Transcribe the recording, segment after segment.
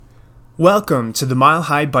Welcome to the Mile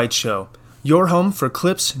High Bite Show, your home for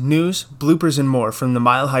clips, news, bloopers, and more from the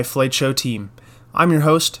Mile High Flight Show team. I'm your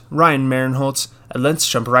host, Ryan Marinholtz, and let's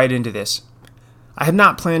jump right into this. I had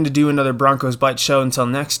not planned to do another Broncos Bite Show until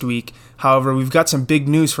next week. However, we've got some big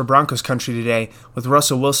news for Broncos country today, with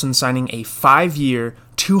Russell Wilson signing a 5-year,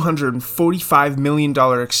 $245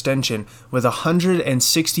 million extension with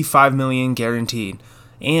 $165 million guaranteed.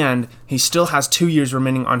 And he still has 2 years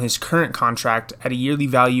remaining on his current contract at a yearly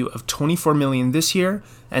value of $24 million this year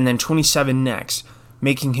and then $27 million next,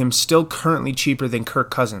 making him still currently cheaper than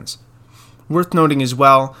Kirk Cousins. Worth noting as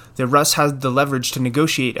well that Russ had the leverage to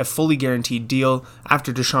negotiate a fully guaranteed deal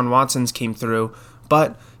after Deshaun Watson's came through,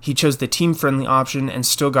 but he chose the team-friendly option and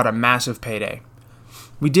still got a massive payday.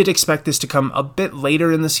 We did expect this to come a bit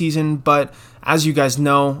later in the season, but as you guys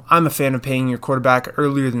know, I'm a fan of paying your quarterback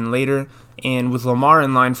earlier than later, and with Lamar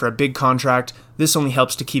in line for a big contract, this only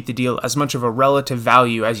helps to keep the deal as much of a relative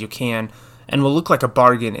value as you can, and will look like a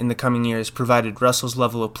bargain in the coming years provided Russell's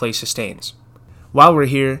level of play sustains. While we're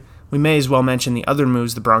here, we may as well mention the other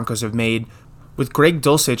moves the Broncos have made, with Greg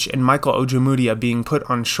Dulcich and Michael Ojemudia being put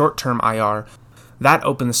on short-term IR. That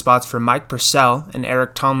opened the spots for Mike Purcell and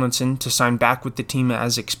Eric Tomlinson to sign back with the team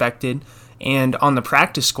as expected, and on the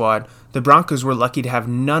practice squad, the Broncos were lucky to have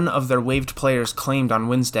none of their waived players claimed on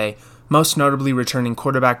Wednesday, most notably returning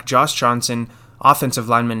quarterback Josh Johnson, offensive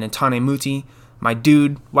lineman Netane Muti, my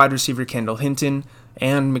dude, wide receiver Kendall Hinton,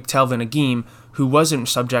 and McTelvin Agim, who wasn't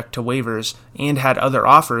subject to waivers and had other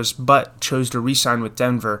offers but chose to re-sign with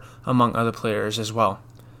Denver, among other players as well.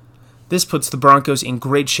 This puts the Broncos in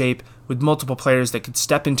great shape with multiple players that could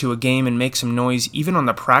step into a game and make some noise even on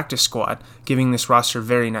the practice squad, giving this roster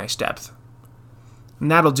very nice depth.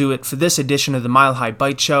 And that'll do it for this edition of the Mile High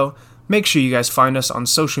Bite Show. Make sure you guys find us on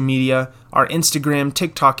social media. Our Instagram,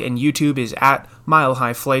 TikTok, and YouTube is at Mile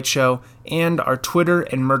High Flight Show, and our Twitter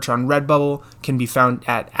and merch on Redbubble can be found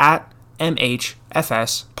at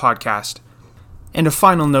MHFS Podcast. And a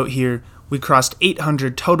final note here, we crossed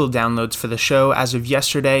 800 total downloads for the show as of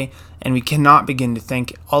yesterday, and we cannot begin to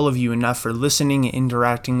thank all of you enough for listening and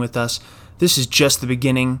interacting with us. This is just the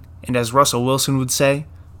beginning, and as Russell Wilson would say,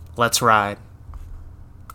 let's ride.